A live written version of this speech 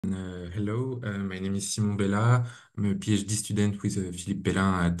Hello. My name is Simon Bella. I'm a PhD student with Philippe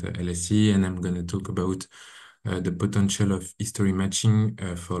Bellin at LSE, and I'm going to talk about the potential of history matching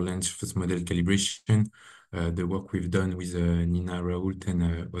for lens surface model calibration, the work we've done with Nina Raoult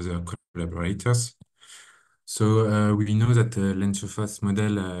and other collaborators. So we know that the lens surface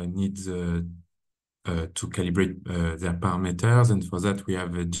model needs to calibrate their parameters, and for that we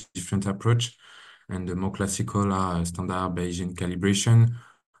have a different approach. And the more classical are standard Bayesian calibration,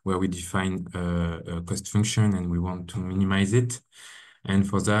 where we define a cost function and we want to minimize it. And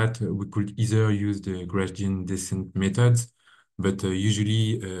for that, we could either use the gradient descent methods, but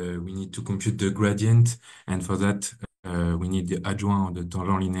usually we need to compute the gradient, and for that we need the adjoint or the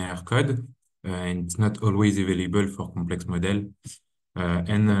tangent linear code, and it's not always available for complex model.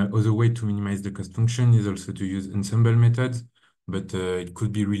 Other way to minimize the cost function is also to use ensemble methods, but it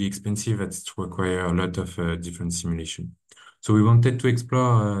could be really expensive as it require a lot of different simulation. So we wanted to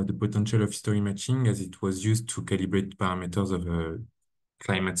explore the potential of history matching as it was used to calibrate parameters of a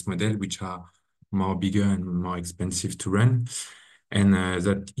climate model, which are more bigger and more expensive to run, and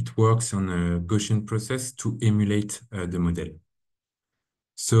that it works on a Gaussian process to emulate the model.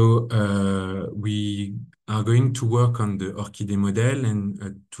 So we are going to work on the Orchidea model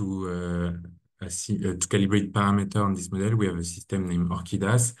and to calibrate parameter on this model. We have a system named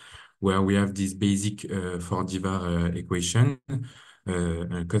Orchidas, where we have this basic Fordyvar equation,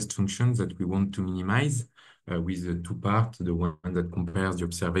 cost functions that we want to minimize with the two parts, the one that compares the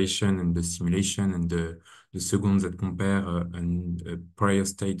observation and the simulation, and the second that compare a prior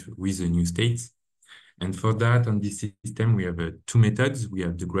state with a new state. And for that, on this system, we have two methods. We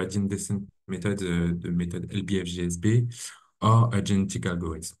have the gradient descent method, the method LBFGSB, or a genetic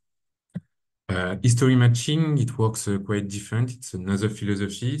algorithm. History matching, it works quite different. It's another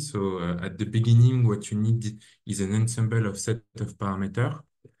philosophy. So at the beginning, what you need is an ensemble of set of parameters.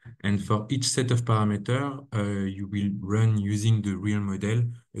 And for each set of parameters, you will run using the real model,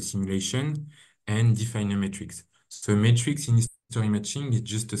 a simulation, and define a matrix. So a matrix in history matching is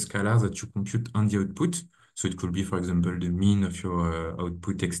just a scalar that you compute on the output. So it could be, for example, the mean of your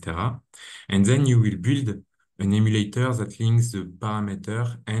output, etc. And then you will build an emulator that links the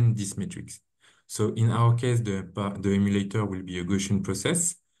parameter and this matrix. So in our case, the emulator will be a Gaussian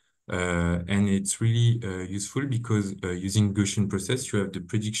process. And it's really useful because using Gaussian process, you have the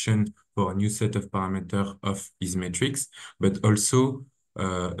prediction for a new set of parameters of this matrix, but also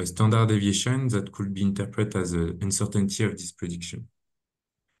a standard deviation that could be interpreted as an uncertainty of this prediction.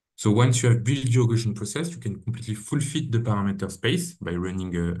 So once you have built your Gaussian process, you can completely fulfill the parameter space by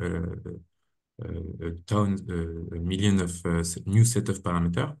running a million of new set of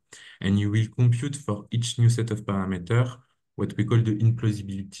parameters, and you will compute for each new set of parameters what we call the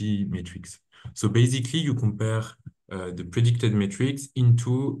implausibility matrix. So basically, you compare the predicted matrix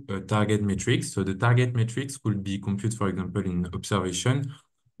into a target matrix. So the target matrix could be computed, for example, in observation,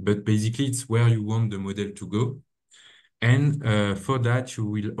 but basically it's where you want the model to go. And for that, you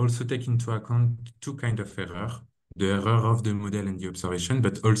will also take into account two kinds of error, the error of the model and the observation,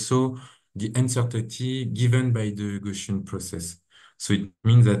 but also the uncertainty given by the Gaussian process. So it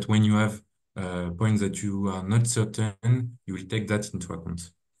means that when you have points that you are not certain, you will take that into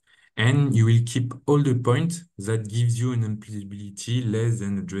account. And you will keep all the points that gives you an implausibility less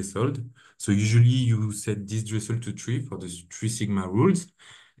than a threshold. So usually you set this threshold to 3 for the 3 sigma rules.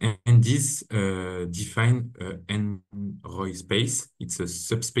 And this define n-Roy space. It's a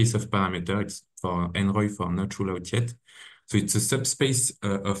subspace of parameter. It's for n-Roy for not ruled out yet. So it's a subspace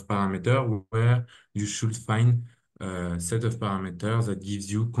of parameter where you should find a set of parameters that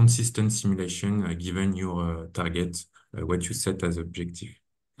gives you consistent simulation given your target, what you set as objective.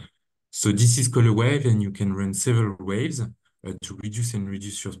 So this is called a wave, and you can run several waves to reduce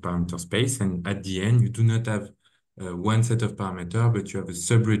your parameter space. And at the end, you do not have one set of parameters, but you have a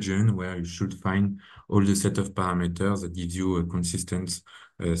subregion where you should find all the set of parameters that gives you a consistent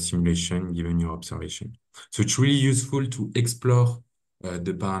simulation given your observation. So it's really useful to explore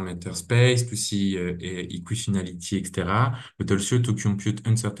the parameter space, to see equifinality, etc., but also to compute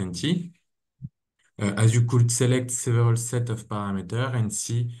uncertainty, as you could select several set of parameters and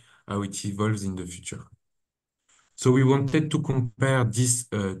see how it evolves in the future. So we wanted to compare these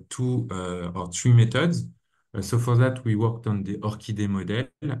two or three methods. So for that, we worked on the Orchidea model,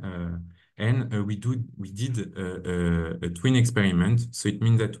 and we did a twin experiment. So it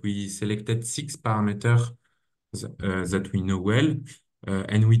means that we selected 6 parameters that we know well,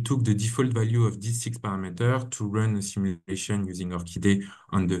 and we took the default value of these 6 parameters to run a simulation using Orchidea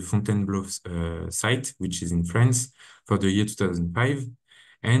on the Fontainebleau site, which is in France, for the year 2005.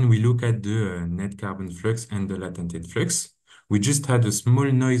 And we look at the net carbon flux and the latent head flux. We just had a small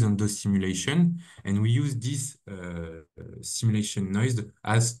noise on those simulation, and we use this simulation noise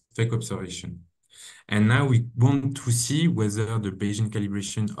as fake observation. And now we want to see whether the Bayesian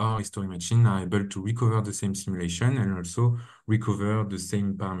calibration or history matching are able to recover the same simulation and also recover the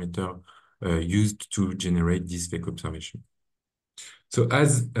same parameter used to generate this fake observation. So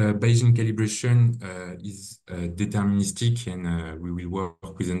as Bayesian calibration is deterministic and we will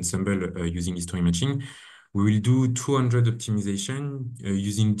work with ensemble using history matching, we will do 200 optimization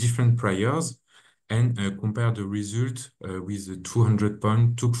using different priors and compare the result with the 200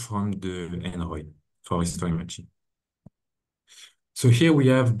 point took from the NROI for history matching. So here we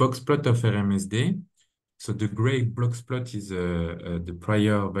have box plot of RMSD. So the gray box plot is the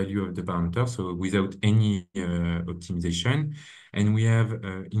prior value of the parameter, so without any optimization. And we have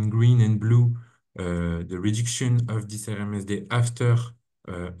in green and blue the reduction of this RMSD after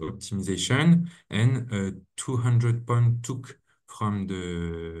optimization, and 200 point took from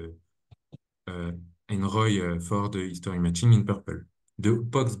the NROI for the history matching in purple. The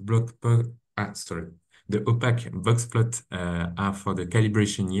the opaque box plot are for the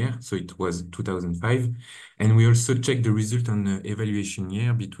calibration year, so it was 2005. And we also check the result on the evaluation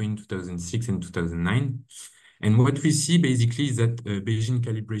year between 2006 and 2009. And what we see basically is that Bayesian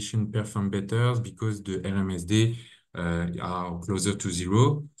calibration perform better because the RMSD are closer to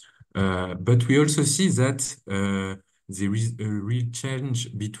zero. But we also see that there is a real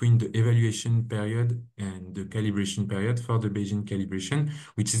change between the evaluation period and the calibration period for the Bayesian calibration,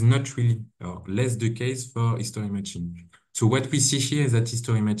 which is not really or less the case for history matching. So what we see here is that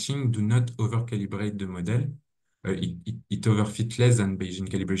history matching do not over-calibrate the model. It overfit less than Bayesian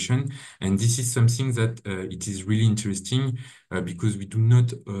calibration. And this is something that it is really interesting because we don't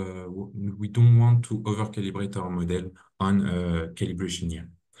want to over-calibrate our model on calibration year.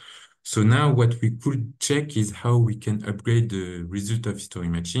 So now what we could check is how we can upgrade the result of history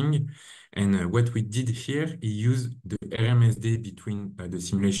matching. And what we did here is use the RMSD between the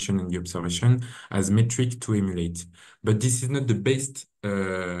simulation and the observation as metric to emulate. But this is not the best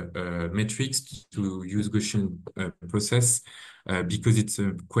metrics to use Gaussian process because it's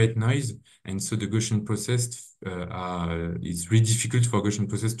a quite noise. And so the Gaussian process is really difficult for Gaussian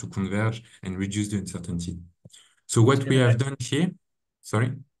process to converge and reduce the uncertainty. So what we have done here,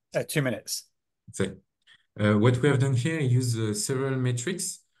 sorry? 2 minutes. So, what we have done here is use several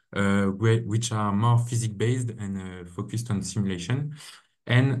metrics which are more physics-based and focused on simulation.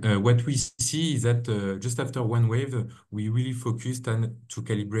 And what we see is that just after one wave, we really focused on to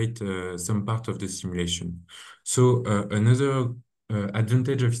calibrate some part of the simulation. So another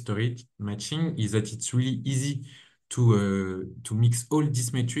advantage of history matching is that it's really easy to mix all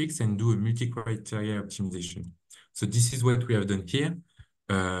these metrics and do a multi-criteria optimization. So this is what we have done here.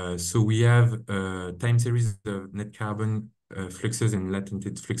 So we have time series of net carbon fluxes and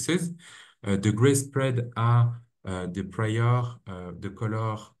latent fluxes. The gray spread are the prior, the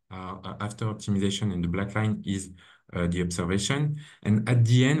color after optimization, and the black line is the observation. And at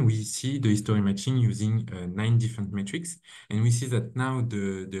the end, we see the history matching using 9 different metrics. And we see that now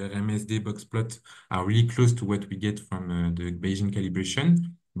the RMSD box plot are really close to what we get from the Bayesian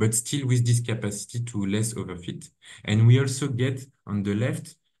calibration, but still with this capacity to less overfit. And we also get on the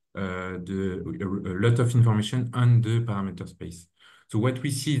left a lot of information on the parameter space. So what we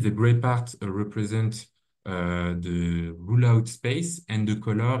see, the gray part represents the rule-out space, and the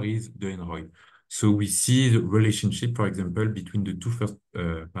color is the NROI. So we see the relationship, for example, between the two first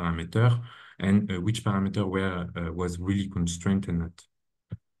parameters and which parameter was really constrained and not.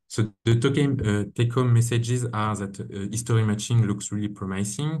 So the take-home messages are that history matching looks really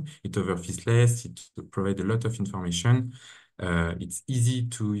promising. It overfits less. It provides a lot of information. It's easy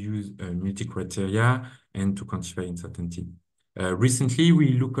to use multi-criteria and to quantify uncertainty. Recently,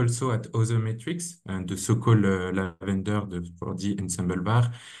 we look also at other metrics, and the so-called lavender, the 4D ensemble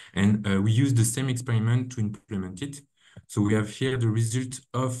bar, and we use the same experiment to implement it. So we have here the result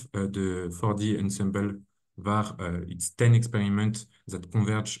of the 4D ensemble var. It's 10 experiments that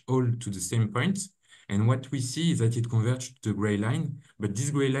converge all to the same points. And what we see is that it converges to the gray line, but this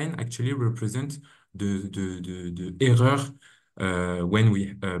gray line actually represents the error when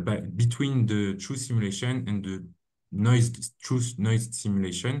we between the true simulation and the true noise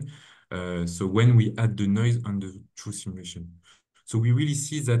simulation. So when we add the noise on the true simulation. So we really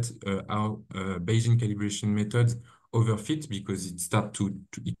see that our Bayesian calibration methods overfit because it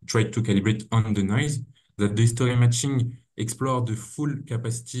tried to calibrate on the noise, that the history matching explore the full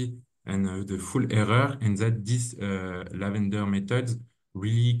capacity and the full error, and that this lavender methods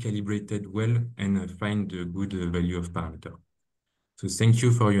really calibrated well and find a good value of parameter. So thank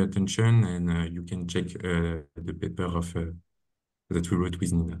you for your attention, and you can check the paper of that we wrote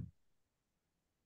with Nina.